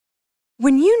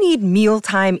When you need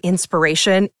mealtime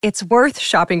inspiration, it's worth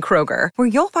shopping Kroger, where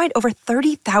you'll find over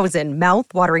 30,000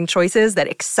 mouth-watering choices that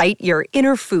excite your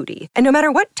inner foodie. And no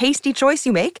matter what tasty choice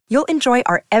you make, you'll enjoy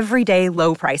our everyday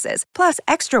low prices, plus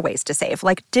extra ways to save,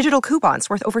 like digital coupons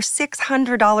worth over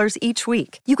 $600 each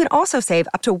week. You can also save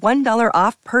up to $1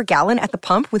 off per gallon at the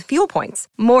pump with fuel points.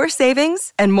 More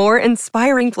savings and more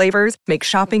inspiring flavors make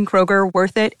shopping Kroger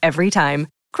worth it every time.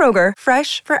 Kroger,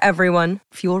 fresh for everyone.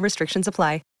 Fuel restrictions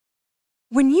apply.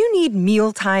 When you need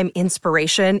mealtime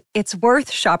inspiration, it's worth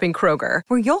shopping Kroger,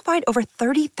 where you'll find over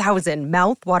 30,000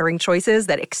 mouth-watering choices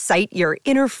that excite your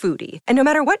inner foodie. And no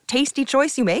matter what tasty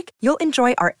choice you make, you'll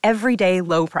enjoy our everyday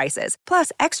low prices,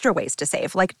 plus extra ways to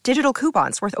save, like digital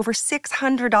coupons worth over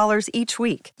 $600 each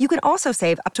week. You can also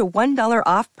save up to $1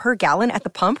 off per gallon at the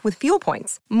pump with fuel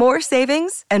points. More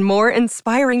savings and more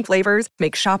inspiring flavors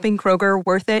make shopping Kroger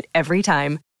worth it every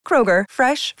time. Kroger,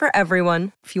 fresh for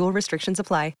everyone. Fuel restrictions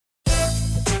apply.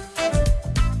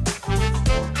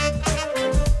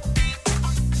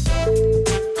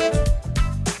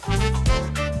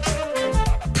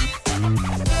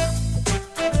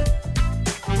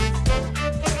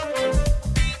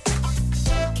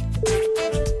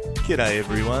 G'day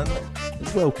everyone,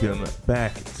 welcome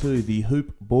back to the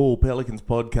Hoop Ball Pelicans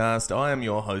podcast. I am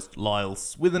your host Lyle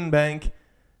Swithenbank.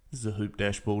 This is a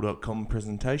hoop-ball.com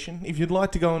presentation. If you'd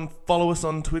like to go and follow us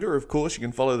on Twitter, of course, you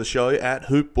can follow the show at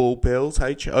hoopballpels,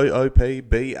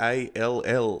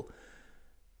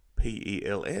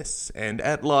 HOOPBALLPELS, and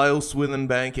at Lyle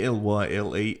Swithenbank,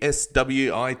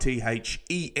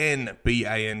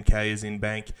 LYLESWITHENBANK as in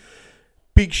bank.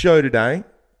 Big show today.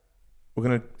 We're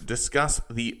going to discuss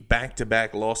the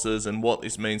back-to-back losses and what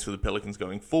this means for the Pelicans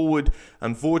going forward.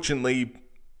 Unfortunately,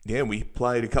 we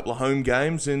played a couple of home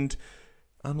games and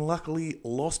unluckily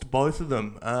lost both of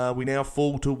them. We now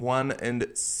fall to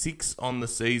 1-6 on the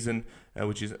season,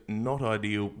 which is not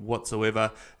ideal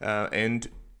whatsoever. And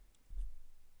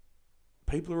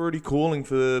people are already calling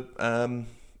for... we're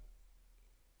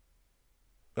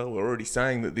already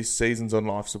saying that this season's on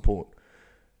life support.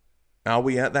 Are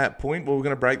we at that point? Well, we're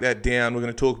going to break that down. We're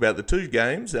going to talk about the two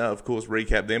games, of course,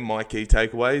 recap them, my key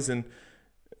takeaways, and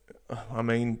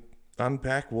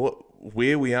unpack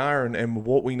where we are and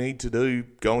what we need to do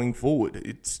going forward.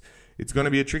 It's going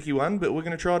to be a tricky one, but we're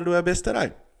going to try to do our best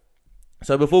today.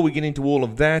 So before we get into all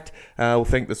of that, we'll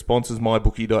thank the sponsors,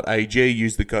 mybookie.ag.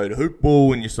 Use the code HOOPBALL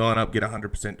when you sign up, get a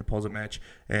 100% deposit match,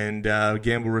 and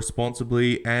gamble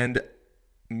responsibly. And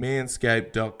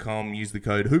manscaped.com, use the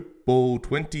code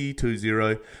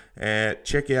HOOPBALL2020 at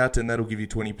checkout, and that'll give you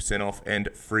 20% off and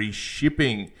free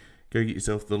shipping. Go get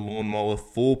yourself the Lawnmower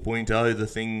 4.0. The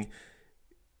thing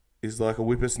is like a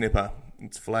whippersnipper.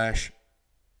 It's flash.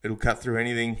 It'll cut through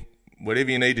anything.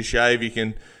 Whatever you need to shave, you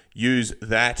can use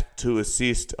that to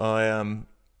assist. I've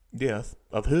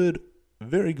heard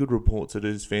very good reports that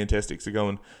it is fantastic, so go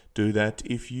and do that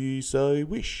if you so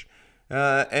wish.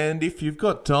 And if you've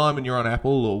got time and you're on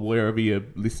Apple or wherever you're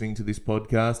listening to this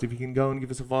podcast, if you can go and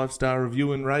give us a 5-star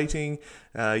review and rating,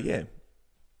 it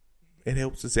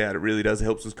helps us out. It really does. It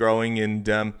helps us growing. And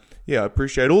I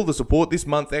appreciate all the support. This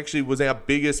month actually was our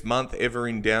biggest month ever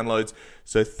in downloads.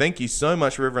 So thank you so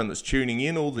much for everyone that's tuning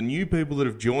in. All the new people that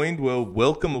have joined, well,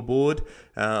 welcome aboard.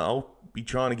 I'll be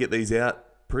trying to get these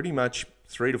out pretty much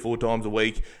 3 to 4 times a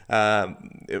week,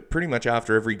 pretty much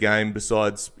after every game,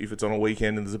 besides if it's on a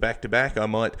weekend and there's a back-to-back, I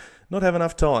might not have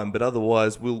enough time, but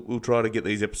otherwise we'll try to get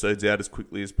these episodes out as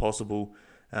quickly as possible.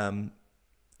 And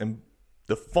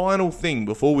the final thing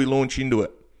before we launch into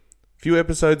it, a few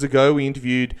episodes ago we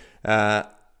interviewed the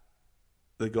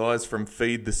guys from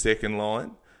Feed the Second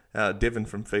Line, Devon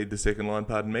from Feed the Second Line,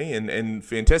 and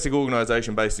fantastic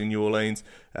organisation based in New Orleans.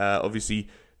 Obviously,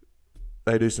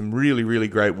 they do some really, really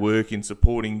great work in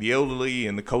supporting the elderly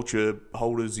and the culture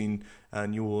holders in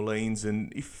New Orleans.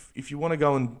 And if you want to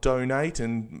go and donate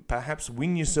and perhaps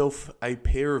win yourself a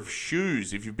pair of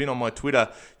shoes, if you've been on my Twitter,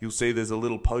 you'll see there's a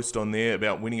little post on there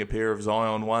about winning a pair of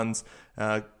Zion 1s.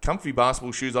 Comfy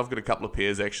basketball shoes. I've got a couple of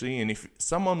pairs actually. And if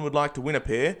someone would like to win a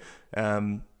pair,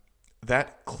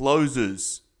 that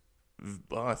closes,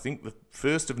 I think, the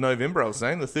 1st of November, I was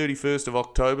saying, the 31st of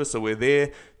October, so we're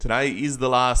there. Today is the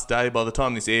last day. By the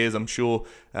time this airs, I'm sure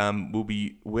we'll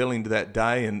be well into that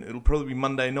day, and it'll probably be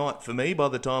Monday night for me by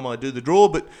the time I do the draw,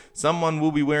 but someone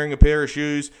will be wearing a pair of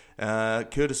shoes,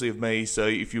 courtesy of me, so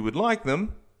if you would like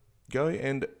them, go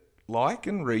and like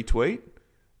and retweet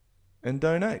and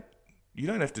donate. You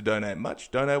don't have to donate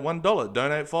much. Donate $1,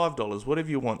 donate $5, whatever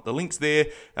you want. The link's there.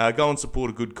 Go and support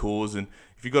a good cause, and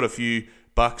if you've got a few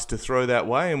bucks to throw that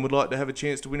way and would like to have a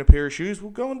chance to win a pair of shoes,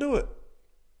 well, go and do it.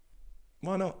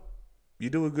 Why not? You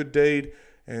do a good deed,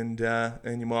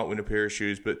 and you might win a pair of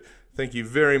shoes. But thank you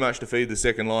very much to Feed the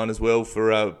Second Line as well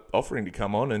for offering to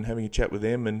come on and having a chat with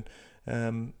them. And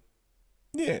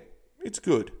yeah, it's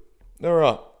good. All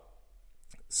right.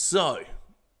 So,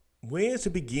 where to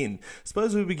begin?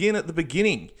 Suppose we begin at the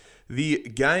beginning. The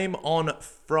game on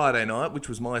Friday night, which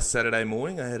was my Saturday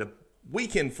morning. I had a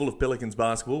weekend full of Pelicans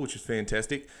basketball, which was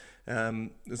fantastic.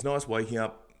 It was nice waking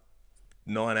up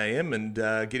 9 a.m. and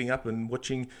getting up and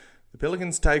watching the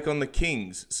Pelicans take on the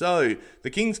Kings. So, the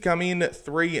Kings come in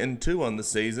 3-2 on the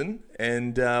season,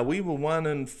 and we were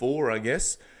 1-4, I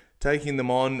guess, taking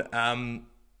them on.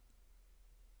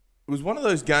 It was one of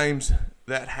those games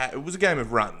that it was a game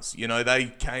of runs. You know, they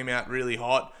came out really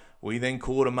hot. We then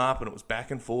caught them up, and it was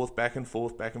back and forth, back and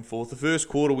forth, back and forth. The first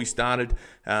quarter, we started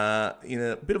in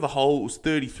a bit of a hole. It was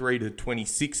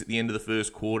 33-26 at the end of the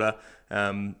first quarter.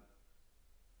 And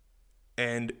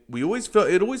it always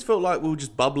felt like we were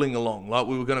just bubbling along, like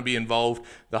we were going to be involved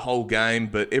the whole game.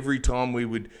 But every time we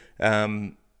would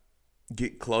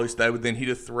get close, they would then hit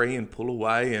a three and pull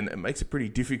away, and it makes it pretty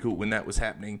difficult when that was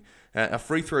happening. Our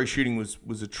free throw shooting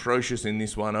was atrocious in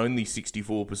this one, only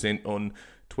 64% on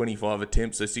 25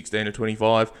 attempts, so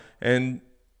 16-25, and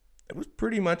it was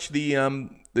pretty much the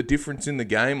difference in the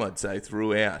game, I'd say,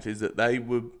 throughout, is that they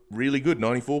were really good,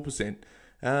 94%.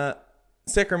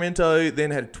 Sacramento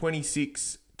then had a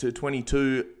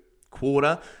 26-22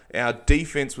 quarter. Our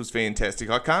defense was fantastic.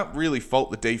 I can't really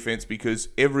fault the defense because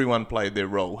everyone played their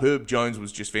role. Herb Jones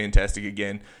was just fantastic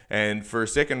again, and for a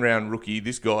second-round rookie,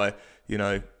 this guy, you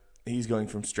know, he's going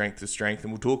from strength to strength,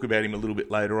 and we'll talk about him a little bit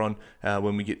later on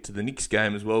when we get to the Knicks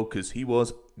game as well, because he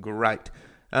was great.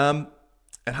 At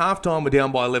halftime, we're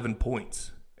down by 11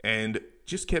 points, and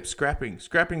just kept scrapping.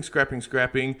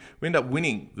 We end up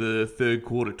winning the third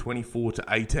quarter,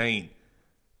 24-18,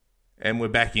 and we're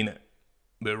back in it.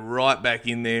 We're right back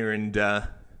in there, and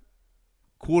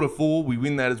quarter four, we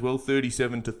win that as well,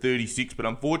 37-36, but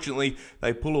unfortunately,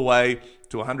 they pull away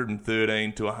to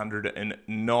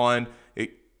 113-109.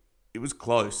 It was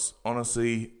close,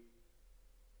 honestly.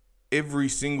 Every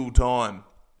single time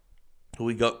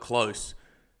we got close,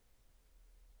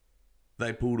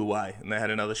 they pulled away and they had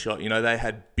another shot. You know, they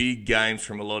had big games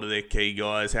from a lot of their key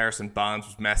guys. Harrison Barnes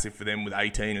was massive for them with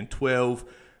 18 and 12.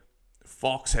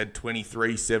 Fox had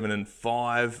 23, 7 and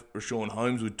 5. Rashawn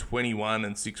Holmes with 21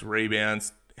 and 6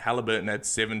 rebounds. Halliburton had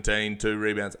 17, 2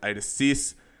 rebounds, 8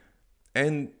 assists.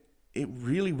 And it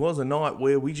really was a night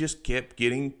where we just kept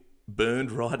getting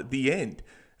burned right at the end.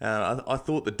 I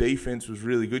thought the defense was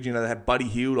really good. You know, they had Buddy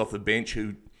Hield off the bench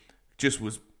who just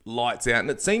was lights out. And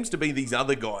it seems to be these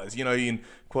other guys, you know, in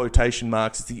quotation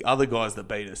marks, it's the other guys that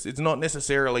beat us. It's not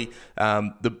necessarily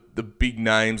the big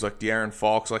names like De'Aaron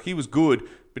Fox. Like, he was good,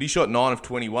 but he shot 9 of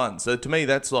 21. So to me,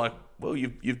 that's like, well,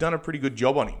 you've done a pretty good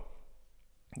job on him.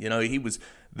 You know, he was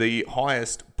the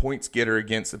highest points getter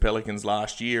against the Pelicans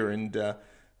last year, and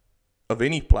of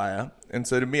any player, and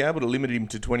so to be able to limit him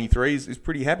to 23 is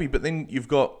pretty happy. But then you've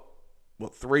got,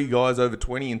 3 guys over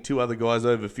 20 and 2 other guys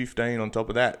over 15 on top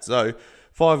of that. So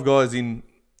 5 guys in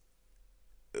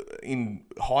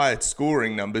higher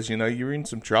scoring numbers, you know, you're in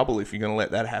some trouble if you're going to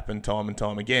let that happen time and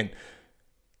time again.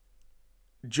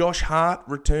 Josh Hart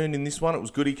returned in this one. It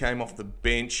was good. He came off the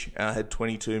bench, had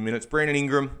 22 minutes. Brandon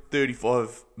Ingram,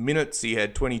 35 minutes. He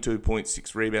had 22 points,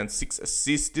 6 rebounds, 6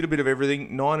 assists. Did a bit of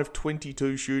everything. 9 of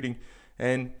 22 shooting.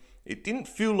 And it didn't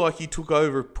feel like he took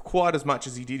over quite as much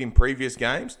as he did in previous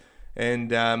games.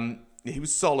 And he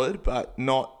was solid, but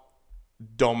not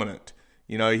dominant.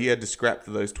 You know, he had to scrap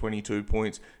for those 22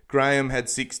 points. Graham had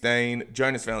 16.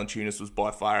 Jonas Valanciunas was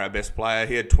by far our best player.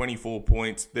 He had 24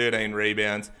 points, 13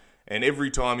 rebounds. And every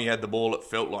time he had the ball, it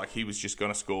felt like he was just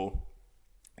going to score.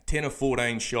 10 of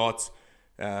 14 shots.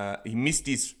 He missed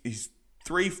his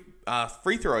 3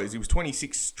 free throws. He was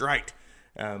 26 straight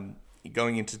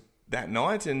going into that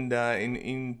night, and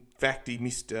in fact he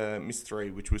missed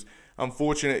 3, which was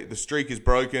unfortunate. The streak is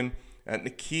broken.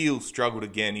 Nikhil struggled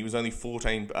again. He was only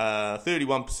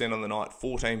 31% on the night,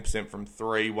 14% from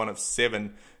 3, 1 of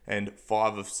 7, and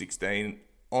 5 of 16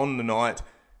 on the night.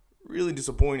 Really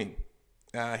disappointing.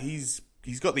 He's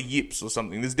got the yips or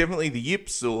something. There's definitely the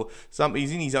yips or something.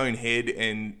 He's in his own head,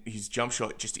 and his jump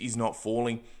shot just is not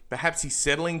falling. Perhaps he's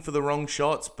settling for the wrong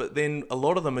shots, but then a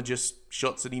lot of them are just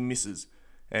shots that he misses.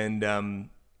 And,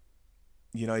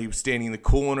 you know, he was standing in the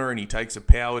corner and he takes a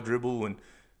power dribble and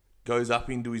goes up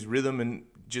into his rhythm and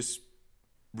just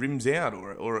rims out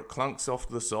or it clunks off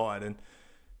to the side. And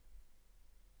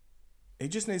he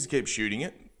just needs to keep shooting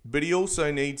it. But he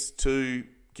also needs to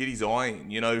get his eye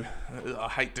in. You know, I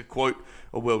hate to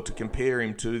to compare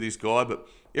him to this guy, but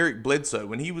Eric Bledsoe,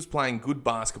 when he was playing good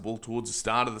basketball towards the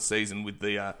start of the season with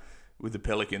the with the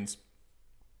Pelicans.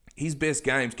 His best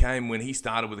games came when he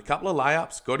started with a couple of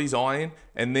layups, got his eye in,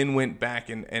 and then went back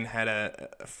and had a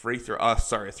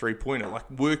a three-pointer.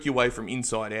 Like, work your way from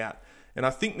inside out. And I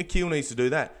think Nikhil needs to do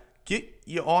that. Get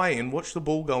your eye in, watch the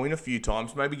ball go in a few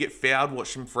times, maybe get fouled,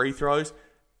 watch some free throws,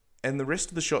 and the rest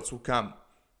of the shots will come.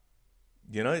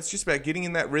 You know, it's just about getting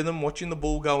in that rhythm, watching the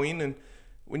ball go in, and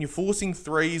when you're forcing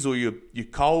threes or you're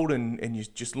cold and you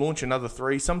just launch another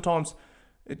three, sometimes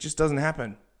it just doesn't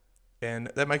happen.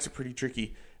 And that makes it pretty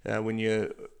tricky when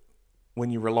you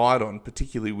relied on,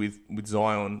 particularly with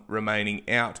Zion remaining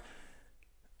out.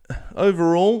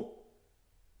 Overall,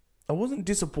 I wasn't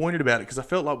disappointed about it because I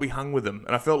felt like we hung with them,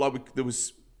 and I felt like there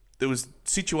was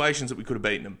situations that we could have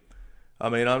beaten them. I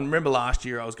mean, I remember last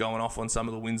year I was going off on some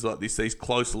of the wins like this, these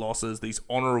close losses, these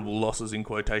honourable losses in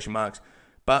quotation marks,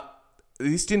 but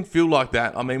this didn't feel like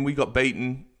that. I mean, we got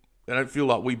beaten. I don't feel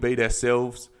like we beat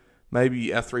ourselves.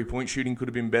 Maybe our three-point shooting could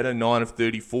have been better, 9 of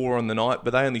 34 on the night,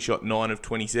 but they only shot 9 of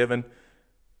 27. It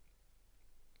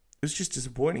was just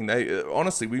disappointing.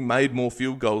 Honestly, we made more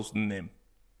field goals than them.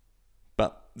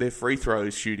 But their free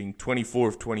throws shooting 24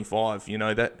 of 25, you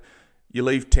know, that you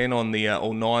leave 10 on the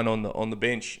or 9 on the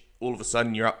bench, all of a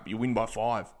sudden you win by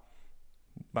 5.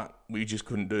 But we just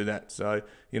couldn't do that. So,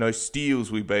 you know,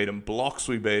 steals we beat them, blocks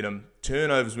we beat them,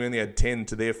 turnovers we only had 10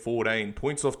 to their 14,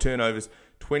 points off turnovers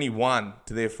 21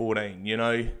 to their 14. You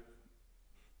know,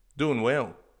 doing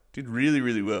well, did really,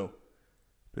 really well.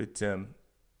 But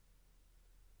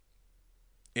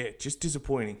yeah, just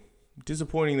disappointing.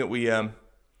 Disappointing that we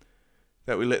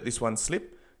let this one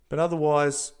slip. But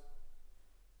otherwise,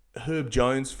 Herb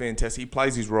Jones, fantastic. He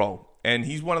plays his role. And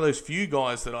he's one of those few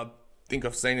guys that I think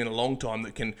I've seen in a long time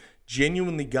that can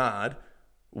genuinely guard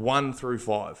 1 through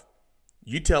 5.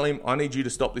 You tell him, I need you to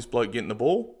stop this bloke getting the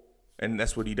ball, and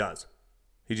that's what he does.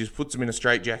 He just puts him in a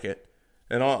straitjacket.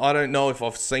 And I don't know if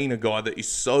I've seen a guy that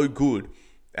is so good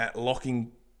at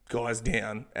locking guys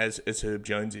down as Herb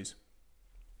Jones is.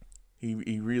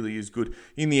 He really is good.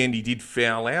 In the end, he did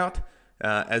foul out,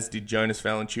 as did Jonas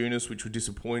Valanciunas, which were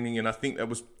disappointing. And I think that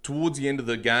was towards the end of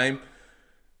the game.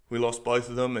 We lost both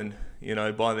of them, and you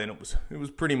know, by then it was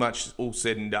pretty much all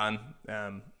said and done.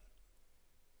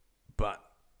 But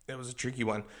it was a tricky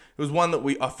one. It was one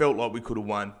that I felt like we could have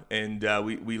won, and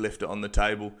we left it on the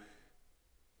table.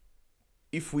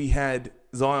 If we had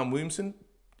Zion Williamson,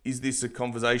 is this a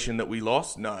conversation that we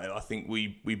lost? No, I think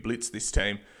we blitzed this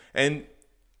team, and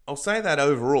I'll say that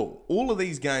overall, all of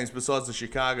these games besides the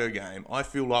Chicago game, I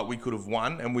feel like we could have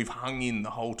won, and we've hung in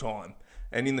the whole time.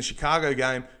 And in the Chicago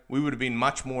game, we would have been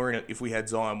much more in it if we had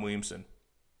Zion Williamson.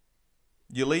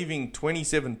 You're leaving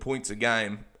 27 points a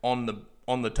game on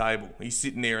the table. He's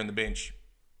sitting there on the bench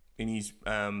in his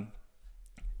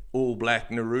all black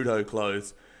Naruto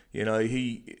clothes. You know,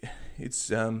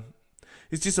 it's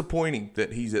disappointing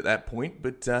that he's at that point,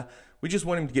 but we just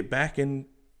want him to get back, and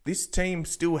this team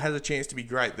still has a chance to be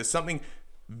great. There's something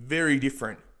very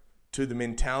different to the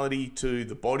mentality, to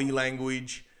the body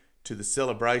language, to the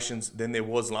celebrations than there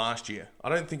was last year. I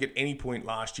don't think at any point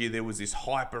last year there was this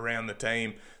hype around the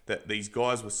team that these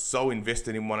guys were so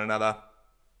invested in one another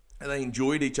and they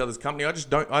enjoyed each other's company.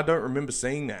 I don't remember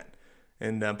seeing that.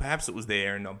 And perhaps it was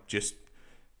there, and I'm just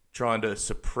trying to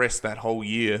suppress that whole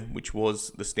year, which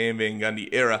was the Stan Van Gundy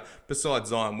era, besides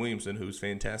Zion Williamson, who was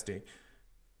fantastic.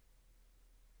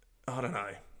 I don't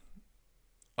know.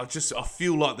 I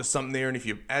feel like there's something there, and if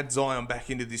you add Zion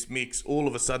back into this mix, all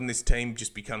of a sudden this team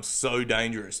just becomes so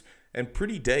dangerous and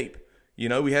pretty deep. You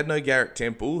know, we had no Garrett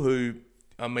Temple, who,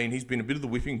 I mean, he's been a bit of the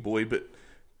whipping boy, but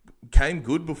came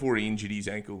good before he injured his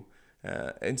ankle.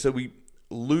 And so we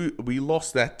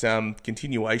lost that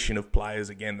continuation of players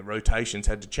again. The rotations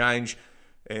had to change,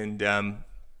 and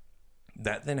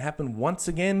that then happened once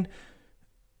again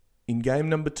in game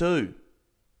number 2.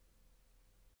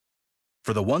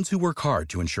 For the ones who work hard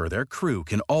to ensure their crew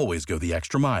can always go the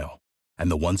extra mile, and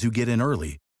the ones who get in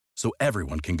early so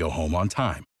everyone can go home on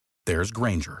time, there's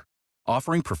Grainger,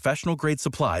 offering professional-grade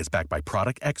supplies backed by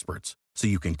product experts so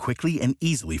you can quickly and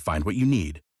easily find what you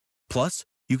need. Plus,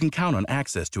 you can count on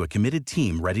access to a committed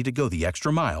team ready to go the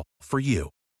extra mile for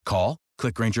you. Call,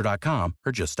 click Grainger.com,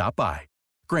 or just stop by.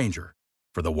 Grainger,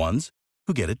 for the ones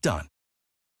who get it done.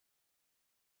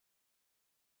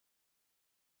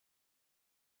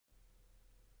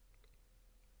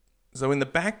 So in the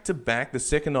back-to-back, the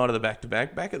second night of the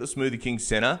back-to-back, back at the Smoothie King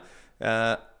Center,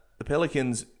 the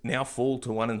Pelicans now fall to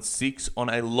 1-6 on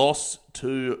a loss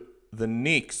to the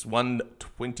Knicks,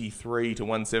 123 to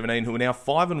 117, who are now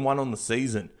 5-1 on the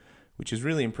season, which is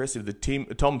really impressive. The team,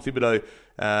 Tom Thibodeau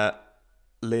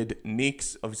led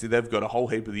Knicks. Obviously, they've got a whole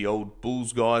heap of the old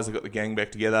Bulls guys. They've got the gang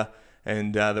back together.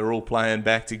 and they're all playing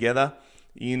back together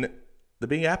in the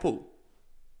Big Apple.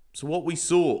 So what we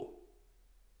saw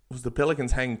was the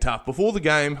Pelicans hang tough. Before the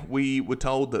game, we were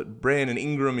told that Brandon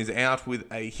Ingram is out with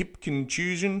a hip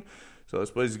contusion. So I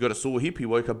suppose he's got a sore hip. He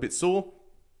woke up a bit sore.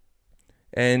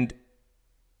 And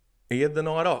he had the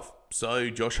night off. So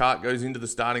Josh Hart goes into the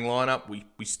starting lineup.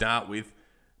 We start with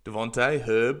Devontae,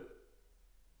 Herb,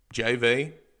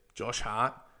 JV, Josh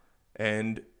Hart,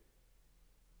 and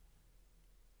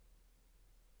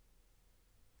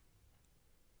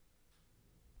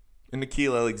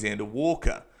Nickeil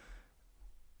Alexander-Walker.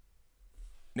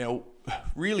 Now,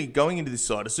 really going into this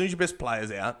side, as soon as your best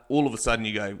player's out, all of a sudden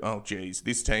you go, oh, geez,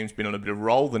 this team's been on a bit of a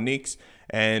roll, the Knicks,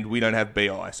 and we don't have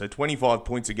BI. So 25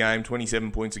 points a game,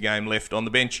 27 points a game left on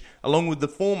the bench, along with the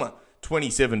former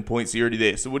 27 points already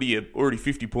there. So what are you, already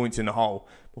 50 points in the hole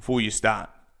before you start?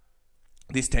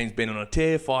 This team's been on a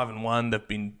tear, 5-1. They've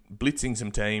been blitzing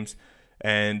some teams,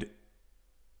 and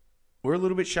we're a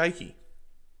little bit shaky.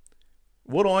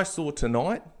 What I saw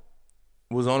tonight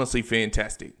was honestly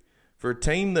fantastic. For a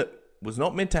team that was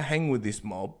not meant to hang with this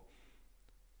mob,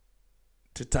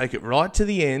 to take it right to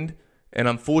the end, and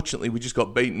unfortunately we just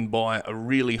got beaten by a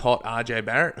really hot RJ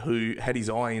Barrett who had his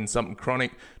eye in something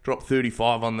chronic, dropped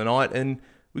 35 on the night, and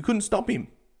we couldn't stop him.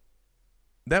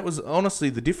 That was honestly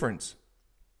the difference.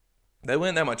 They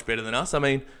weren't that much better than us. I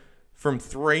mean, from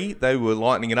three, they were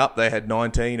lighting it up. They had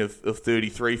 19 of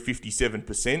 33,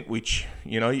 57%, which,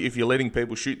 you know, if you're letting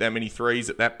people shoot that many threes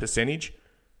at that percentage,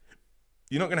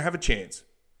 you're not going to have a chance.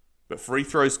 But free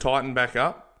throws tightened back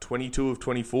up, 22 of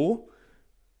 24.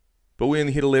 But we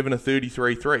only hit 11 of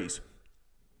 33 threes.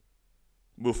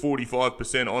 We were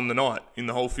 45% on the night in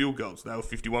the whole field goals. They were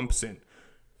 51%.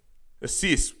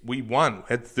 Assists, we won,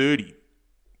 had 30.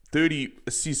 30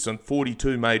 assists on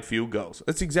 42 made field goals.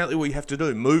 That's exactly what you have to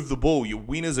do. Move the ball. You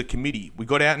win as a committee. We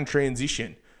got out in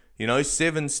transition.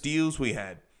 7 steals we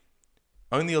had.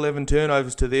 Only 11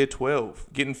 turnovers to their 12.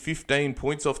 Getting 15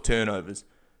 points off turnovers.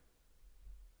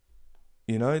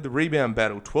 The rebound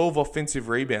battle. 12 offensive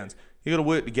rebounds. You got to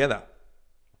work together.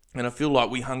 And I feel like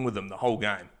we hung with them the whole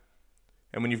game.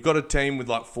 And when you've got a team with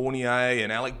like Fournier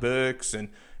and Alec Burks and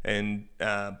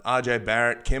RJ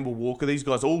Barrett, Kemba Walker, these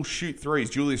guys all shoot threes.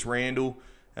 Julius Randle,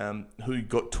 who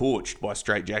got torched by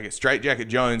Straight Jacket. Straight Jacket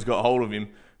Jones got hold of him.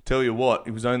 Tell you what,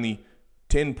 it was only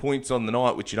 10 points on the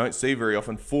night, which you don't see very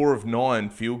often. 4 of 9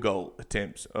 field goal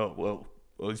attempts. Oh, well,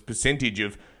 his percentage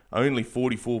of only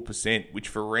 44%, which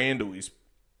for Randle is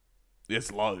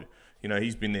low.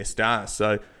 He's been their star.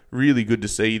 So really good to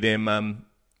see them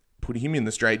put him in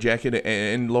the straight jacket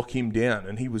and lock him down.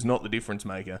 And he was not the difference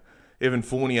maker. Evan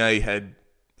Fournier had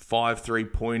 5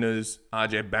 3-pointers.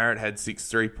 RJ Barrett had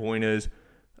 6 3-pointers.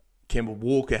 Kemba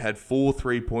Walker had 4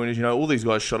 3-pointers. All these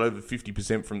guys shot over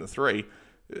 50% from the three.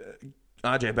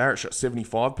 RJ Barrett shot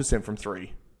 75% from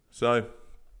three. So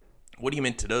what are you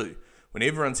meant to do? When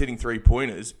everyone's hitting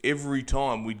 3-pointers, every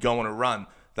time we'd go on a run,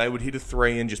 they would hit a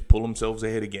 3 and just pull themselves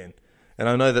ahead again. And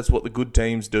I know that's what the good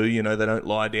teams do. They don't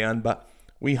lie down, but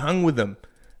we hung with them.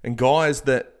 And guys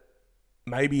that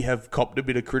maybe have copped a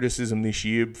bit of criticism this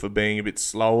year for being a bit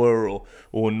slower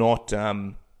or not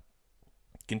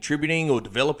contributing or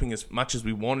developing as much as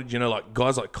we wanted. Like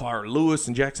guys like Kyra Lewis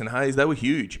and Jackson Hayes, they were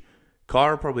huge.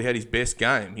 Kyra probably had his best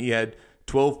game. He had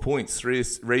 12 points, 3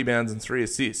 rebounds and 3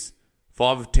 assists,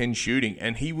 5 of 10 shooting,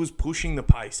 and he was pushing the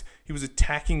pace. He was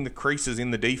attacking the creases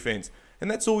in the defense. And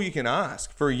that's all you can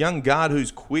ask. For a young guard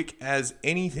who's quick as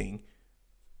anything,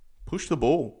 push the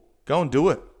ball. Go and do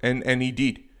it. And he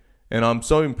did. And I'm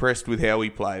so impressed with how he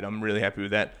played. I'm really happy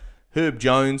with that. Herb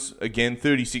Jones, again,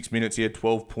 36 minutes. He had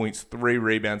 12 points, 3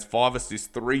 rebounds, 5 assists,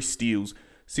 3 steals,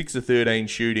 6 of 13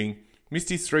 shooting. Missed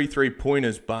his 3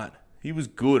 3-pointers, but he was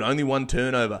good. Only 1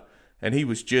 turnover. And he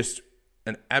was just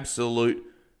an absolute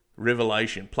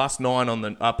revelation. +7 on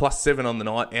the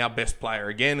night. Our best player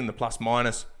again in the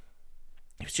plus-minus.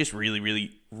 He was just really,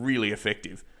 really, really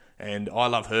effective. And I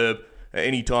love Herb.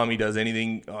 Anytime he does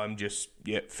anything, I'm just,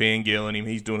 fangirling him.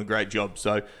 He's doing a great job.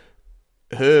 So,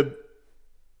 Herb,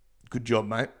 good job,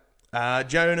 mate.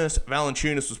 Jonas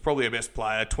Valanciunas was probably our best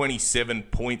player. 27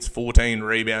 points, 14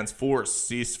 rebounds, 4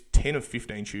 assists, 10 of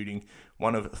 15 shooting,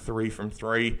 1 of 3 from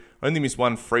 3. Only missed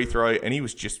 1 free throw, and he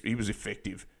was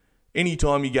effective.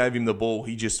 Anytime you gave him the ball,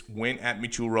 he just went at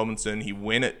Mitchell Robinson. He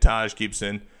went at Taj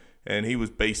Gibson, and he was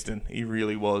beasting. He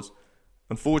really was.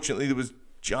 Unfortunately, there was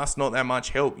just not that much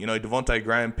help. Devontae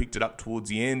Graham picked it up towards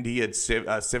the end. He had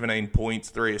 17 points,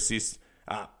 3 assists,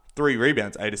 3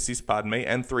 rebounds, 8 assists,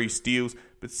 and 3 steals,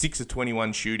 but 6 of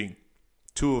 21 shooting.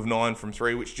 2 of 9 from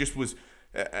 3, which just was,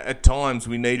 at times,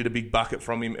 we needed a big bucket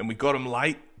from him, and we got him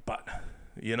late, but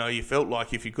You know, you felt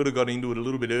like if you could have got into it a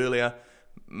little bit earlier,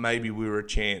 maybe we were a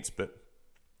chance, but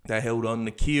they held on.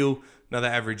 Nikhil, another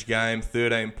average game,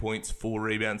 13 points, 4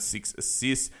 rebounds, 6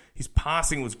 assists. His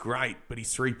passing was great, but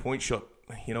his 3-point shot,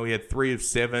 you know, he had 3 of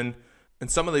 7. And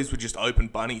some of these were just open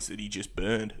bunnies that he just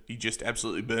burned. He just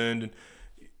absolutely burned, and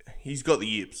he's got the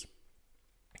yips.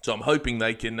 So I'm hoping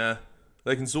they can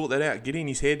sort that out, get in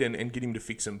his head and get him to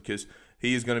fix them, because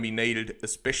he is going to be needed,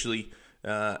 especially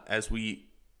as we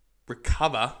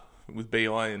recover with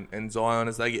BI and Zion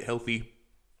as they get healthy.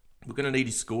 We're going to need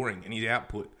his scoring and his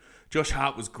output. Josh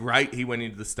Hart was great. He went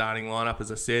into the starting lineup,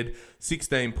 as I said.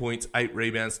 16 points, 8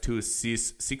 rebounds, 2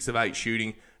 assists, 6 of 8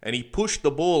 shooting, and he pushed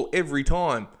the ball every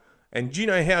time. And do you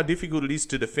know how difficult it is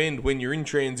to defend when you're in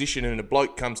transition and a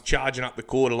bloke comes charging up the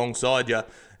court alongside you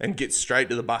and gets straight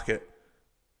to the bucket?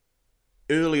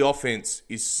 Early offense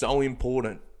is so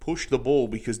important. Push the ball,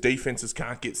 because defenses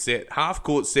can't get set.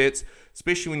 Half-court sets,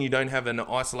 especially when you don't have an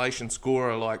isolation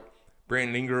scorer like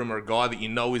Brandon Ingram or a guy that you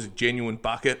know is a genuine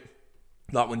bucket,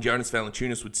 like when Jonas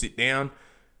Valanciunas would sit down.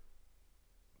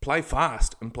 Play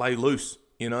fast and play loose.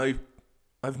 You know,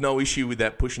 I have no issue with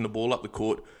that, pushing the ball up the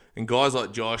court. And guys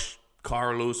like Josh,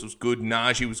 Kyra Lewis was good.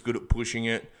 Najee was good at pushing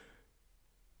it.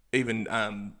 Even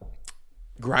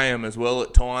Graham as well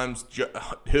at times.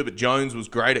 Herbert Jones was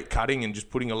great at cutting and just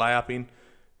putting a layup in.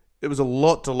 There was a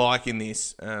lot to like in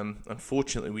this.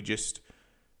 Unfortunately, we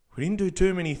didn't do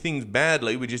too many things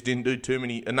badly. We just didn't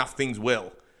do enough things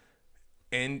well.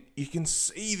 And you can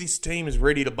see this team is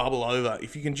ready to bubble over.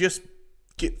 If you can just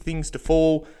get things to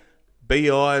fall,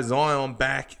 BI, Zion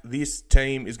back, this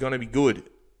team is going to be good.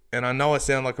 And I know I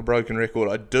sound like a broken record.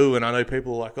 I do, and I know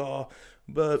people are like, oh,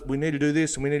 but we need to do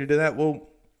this and we need to do that. Well,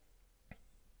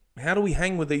 how do we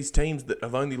hang with these teams that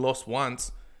have only lost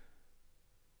once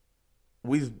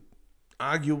with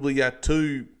arguably our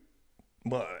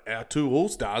two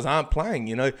All-Stars aren't playing?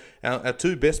 You know, our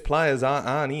 2 best players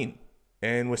aren't in,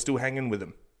 and we're still hanging with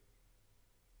them.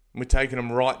 We're taking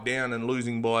them right down and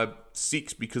losing by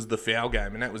 6 because of the foul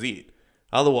game, and that was it.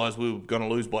 Otherwise, we were going to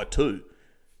lose by 2.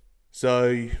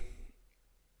 So,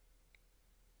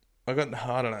 I don't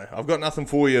know. I've got nothing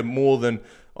for you more than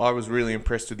I was really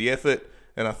impressed with the effort,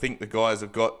 and I think the guys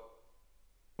we've got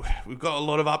a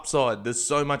lot of upside. There's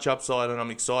so much upside, and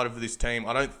I'm excited for this team.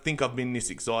 I don't think I've been this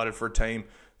excited for a team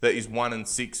that is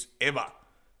 1-6 ever.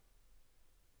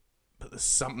 But there's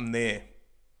something there.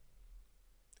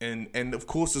 And of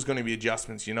course there's going to be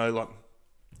adjustments, you know, like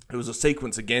it was a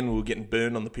sequence again. We were getting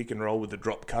burned on the pick and roll with the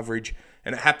drop coverage,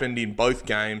 and it happened in both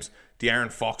games.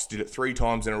 De'Aaron Fox did it 3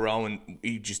 times in a row, and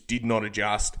he just did not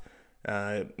adjust.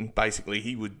 Basically,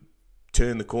 he would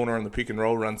turn the corner on the pick and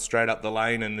roll, run straight up the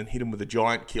lane, and then hit him with a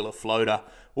giant killer floater,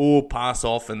 or pass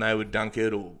off and they would dunk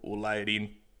it or lay it in.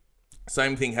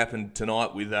 Same thing happened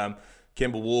tonight with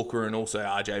Kemba Walker and also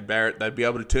RJ Barrett. They'd be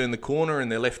able to turn the corner,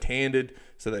 and they're left-handed,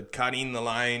 so they'd cut in the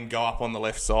lane, go up on the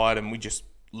left side, and we just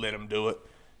let them do it.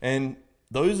 And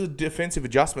those are defensive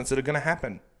adjustments that are going to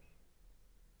happen.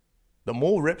 The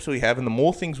more reps we have and the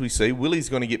more things we see, Willie's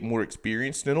going to get more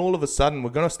experienced, and all of a sudden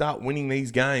we're going to start winning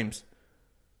these games.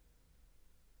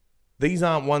 These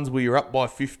aren't ones where you're up by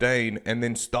 15 and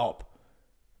then stop.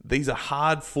 These are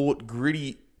hard-fought,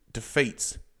 gritty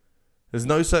defeats. There's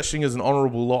no such thing as an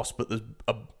honourable loss, but there's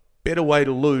a better way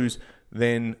to lose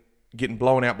than getting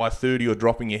blown out by 30 or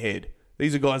dropping your head.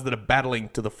 These are guys that are battling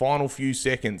to the final few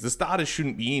seconds. The starters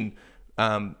shouldn't be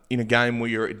in a game where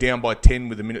you're down by 10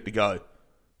 with a minute to go.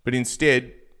 But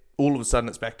instead, all of a sudden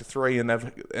it's back to 3 and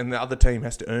the other team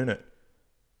has to earn it.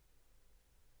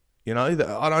 You know,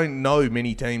 I don't know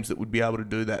many teams that would be able to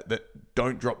do that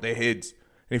don't drop their heads.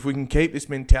 And if we can keep this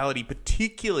mentality,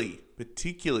 particularly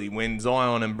when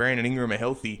Zion and Brandon Ingram are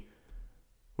healthy,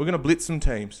 we're going to blitz some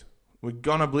teams. We're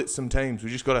going to blitz some teams. We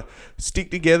just got to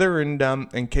stick together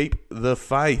and keep the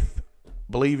faith.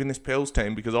 Believe in this Pels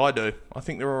team, because I do. I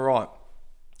think they're all right.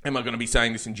 Am I going to be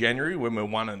saying this in January when we're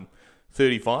 1-35?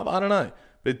 I don't know.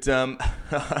 But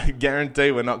I guarantee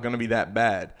we're not going to be that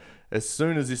bad. As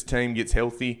soon as this team gets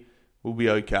healthy, we'll be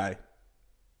okay.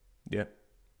 Yeah.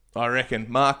 I reckon.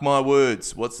 Mark my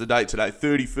words. What's the date today?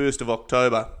 31st of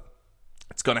October.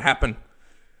 It's going to happen.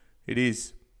 It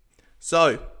is.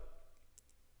 So,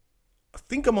 I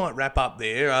think I might wrap up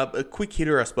there. A quick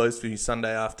hitter, I suppose, for you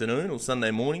Sunday afternoon or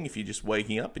Sunday morning if you're just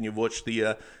waking up and you've watched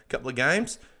the couple of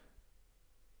games.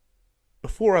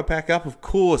 Before I pack up, of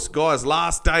course, guys,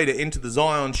 last day to enter the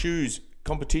Zion Shoes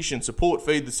competition. Support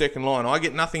Feed the Second Line. I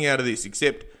get nothing out of this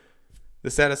except the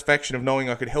satisfaction of knowing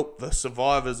I could help the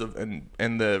survivors of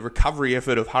and the recovery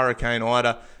effort of Hurricane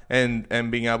Ida and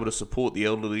being able to support the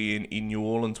elderly in New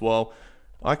Orleans while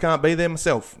I can't be there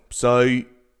myself. So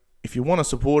if you want to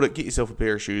support it, get yourself a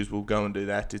pair of shoes. We'll go and do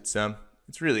that.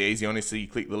 It's really easy. Honestly, you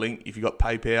click the link. If you've got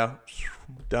PayPal,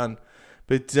 done.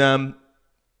 But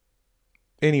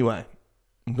anyway,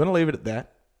 I'm going to leave it at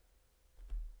that.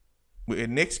 Our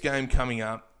next game coming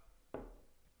up,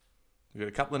 we've got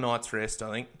a couple of nights rest,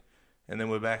 I think, and then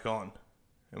we're back on.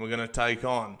 And we're going to take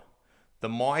on the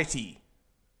mighty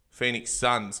Phoenix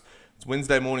Suns. It's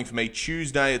Wednesday morning for me.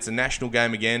 Tuesday, it's a national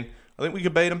game again. I think we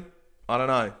could beat them. I don't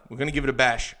know. We're going to give it a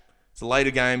bash. It's a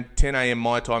later game, 10 a.m.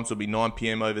 my time, so it'll be 9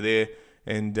 p.m. over there,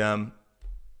 and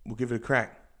we'll give it a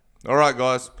crack. All right,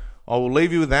 guys. I will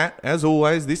leave you with that. As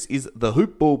always, this is the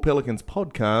Hoopball Pelicans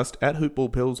podcast at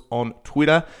Hoopball Pels on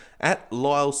Twitter, at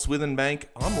Lyle Swithenbank.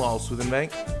 I'm Lyle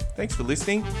Swithenbank. Thanks for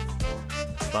listening.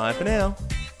 Bye for now.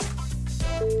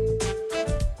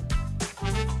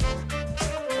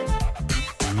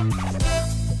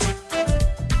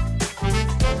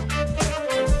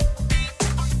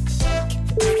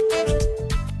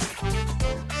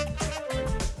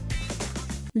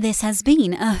 This has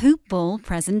been a Hoopball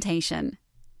presentation.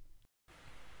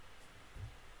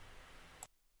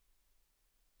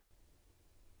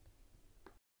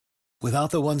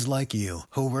 Without the ones like you,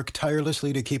 who work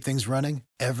tirelessly to keep things running,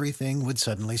 everything would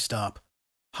suddenly stop.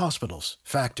 Hospitals,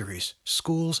 factories,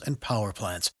 schools, and power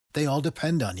plants, they all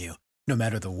depend on you. No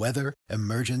matter the weather,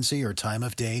 emergency, or time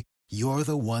of day, you're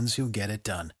the ones who get it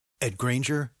done. At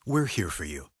Grainger, we're here for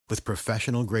you with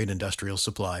professional-grade industrial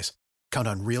supplies. Count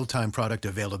on real-time product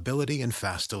availability and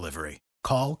fast delivery.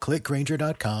 Call,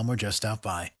 clickgrainger.com, or just stop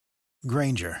by.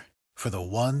 Grainger, for the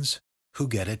ones who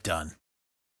get it done.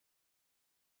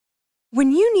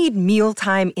 When you need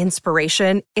mealtime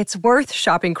inspiration, it's worth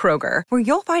shopping Kroger, where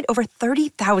you'll find over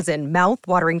 30,000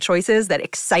 mouth-watering choices that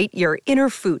excite your inner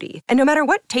foodie. And no matter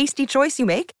what tasty choice you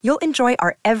make, you'll enjoy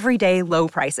our everyday low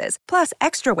prices, plus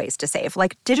extra ways to save,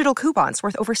 like digital coupons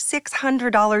worth over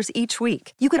 $600 each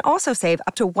week. You can also save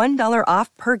up to $1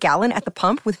 off per gallon at the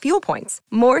pump with fuel points.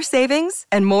 More savings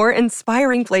and more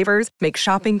inspiring flavors make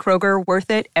shopping Kroger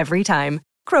worth it every time.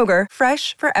 Kroger,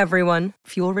 fresh for everyone.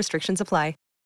 Fuel restrictions apply.